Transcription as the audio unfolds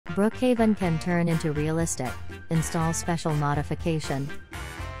Brookhaven can turn into realistic. Install special modification.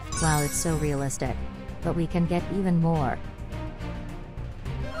 Wow, it's so realistic. But we can get even more.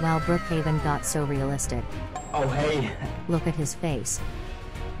 Wow, Brookhaven got so realistic. Oh hey. Look at his face.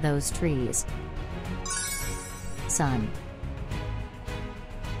 Those trees. Sun.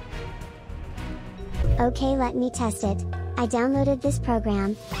 Okay, let me test it. I downloaded this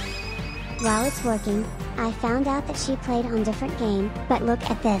program. While it's working, I found out that she played on different game, but look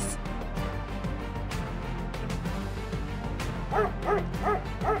at this.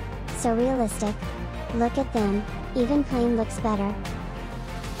 So realistic. Look at them, even plane looks better.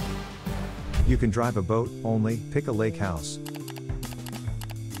 You can drive a boat, only pick a lake house.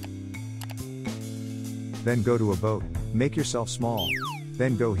 Then go to a boat, make yourself small.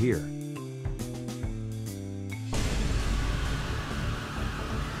 Then go here.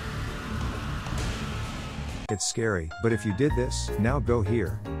 It's scary, but if you did this, now go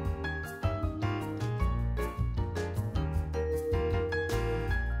here.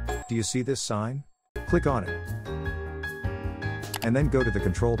 Do you see this sign? Click on it. And then go to the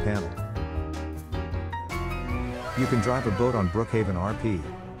control panel. You can drive a boat on Brookhaven RP.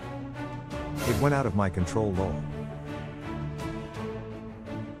 It went out of my control lol.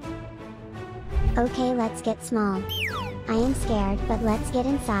 Okay, let's get small. I am scared, but let's get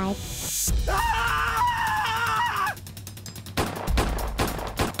inside.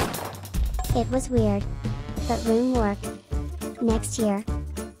 It was weird. But room worked. Next year.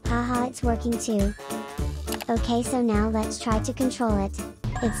 Haha, it's working too. Okay, so now let's try to control it.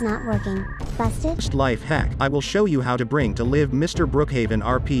 It's not working. Busted? First life hack. I will show you how to bring to live Mr. Brookhaven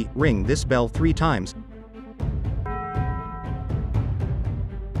RP. Ring this bell 3 times.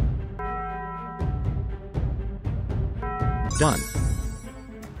 Done.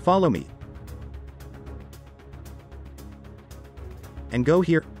 Follow me. And go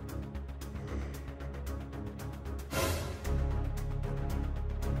here.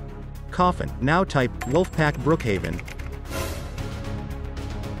 Coffin. Now type Wolfpack Brookhaven.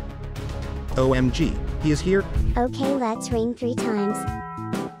 OMG. He is here. Okay, let's ring 3 times.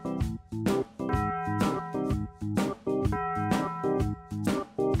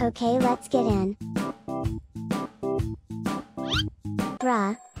 Okay, let's get in.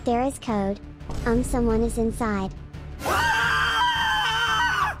 Bruh, there is code. Someone is inside.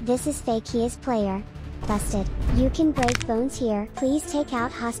 This is fake, he is player. Busted. You can break bones here. Please take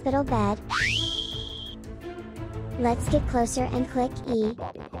out hospital bed. Let's get closer and click E.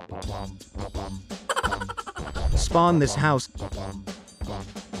 Spawn this house.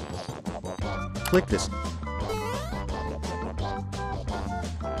 Click this.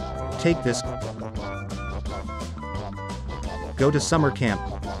 Take this. Go to summer camp.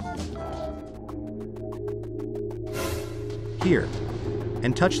 Here.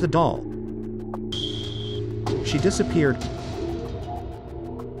 And touch the doll. She disappeared.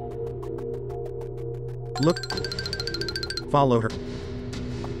 Look. Follow her.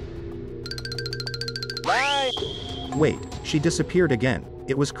 Wait, she disappeared again.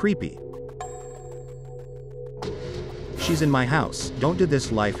 It was creepy. She's in my house. Don't do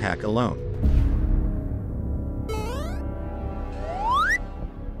this life hack alone.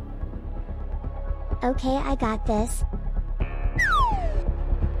 Okay, I got this.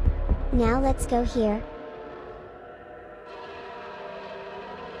 Now let's go here.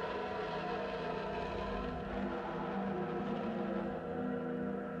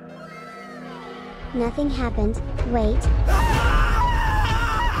 Nothing happened. Wait.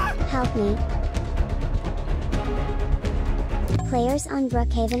 Help me. Players on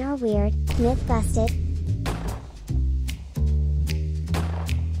Brookhaven are weird. Myth busted.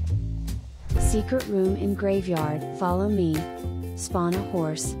 Secret room in graveyard. Follow me. Spawn a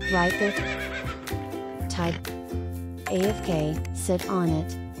horse. Right there. Type AFK. Sit on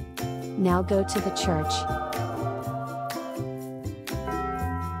it. Now go to the church.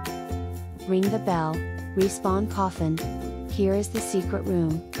 Ring the bell. Respawn coffin. Here is the secret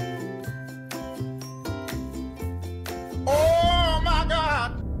room. Oh my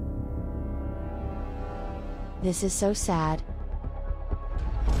god! This is so sad.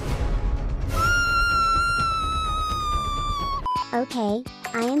 Okay,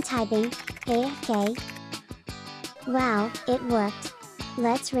 I am typing AFK. Wow, it worked.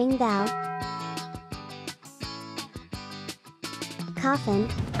 Let's ring bell. Coffin,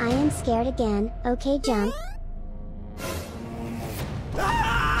 I am scared again. Okay, jump.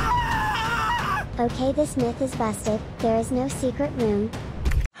 Okay, this myth is busted. There is no secret room.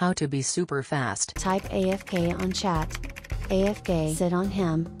 How to be super fast. Type AFK on chat. AFK. Sit on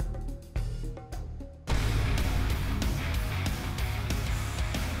him.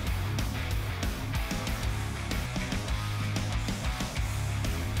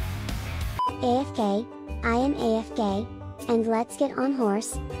 AFK, I am AFK, and let's get on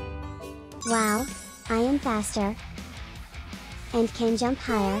horse. Wow, I am faster. And can jump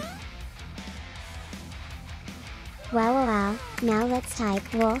higher. Wow, now let's type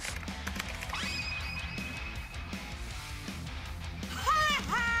wolf.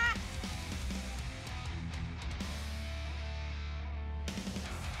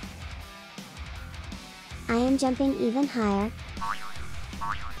 I am jumping even higher.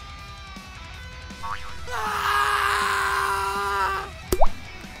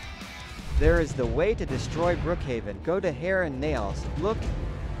 There is the way to destroy Brookhaven. Go to Hair and Nails. Look.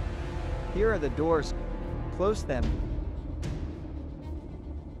 Here are the doors. Close them.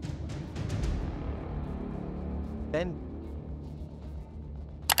 Then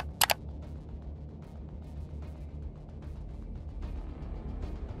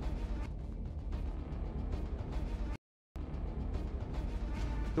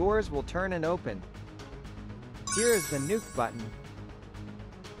doors will turn and open. Here is the nuke button.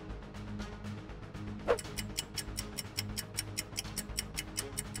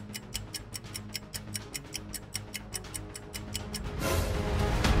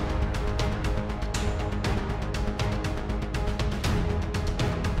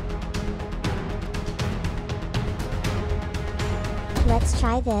 Let's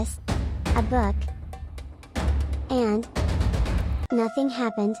try this. A book. And nothing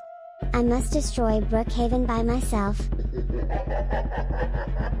happened. I must destroy Brookhaven by myself.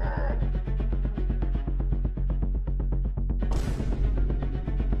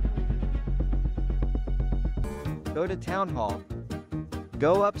 Go to Town Hall.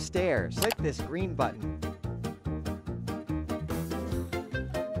 Go upstairs. Click this green button.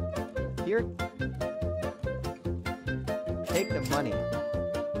 Here. Take the money.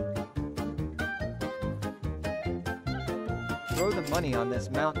 Throw the money on this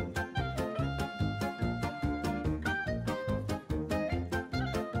mountain.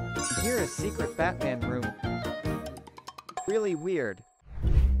 Here is secret Batman room. Really weird.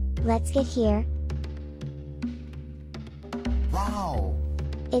 Let's get here. Wow.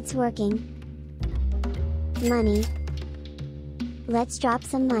 It's working. Money. Let's drop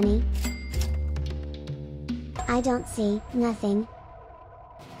some money. I don't see nothing.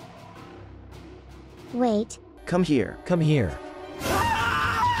 Wait. Come here, come here.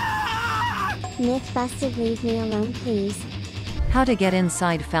 Myth busted, leave me alone please. How to get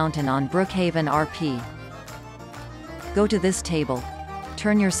inside fountain on Brookhaven RP. Go to this table.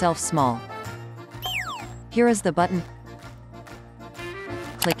 Turn yourself small. Here is the button.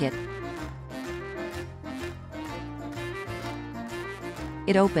 Click it.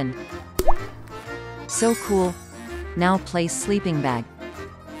 It opened. So cool. Now place sleeping bag.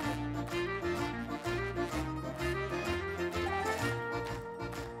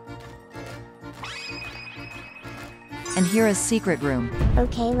 And here is secret room.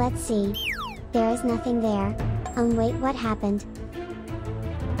 Okay, let's see. There is nothing there. Wait, what happened?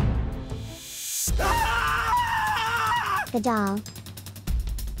 The doll.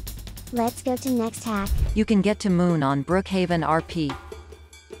 Let's go to next hack. You can get to moon on Brookhaven RP.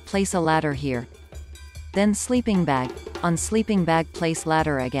 Place a ladder here. Then sleeping bag. On sleeping bag place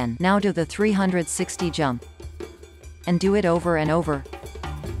ladder again. Now do the 360 jump. And do it over and over.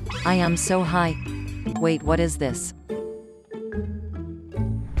 I am so high. Wait, what is this?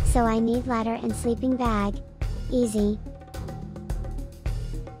 So I need ladder and sleeping bag. Easy.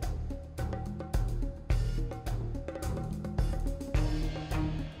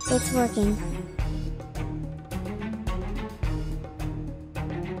 It's working.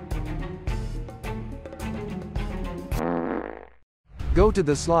 Go to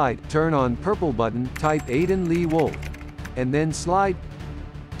the slide, turn on purple button, type Aiden Lee Wolf. And then slide.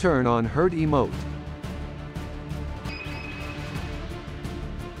 Turn on hurt emote.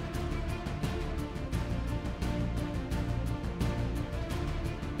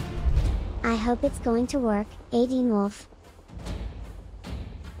 I hope it's going to work, Aiden Wolf.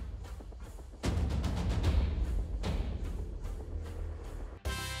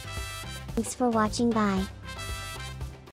 Thanks for watching, bye.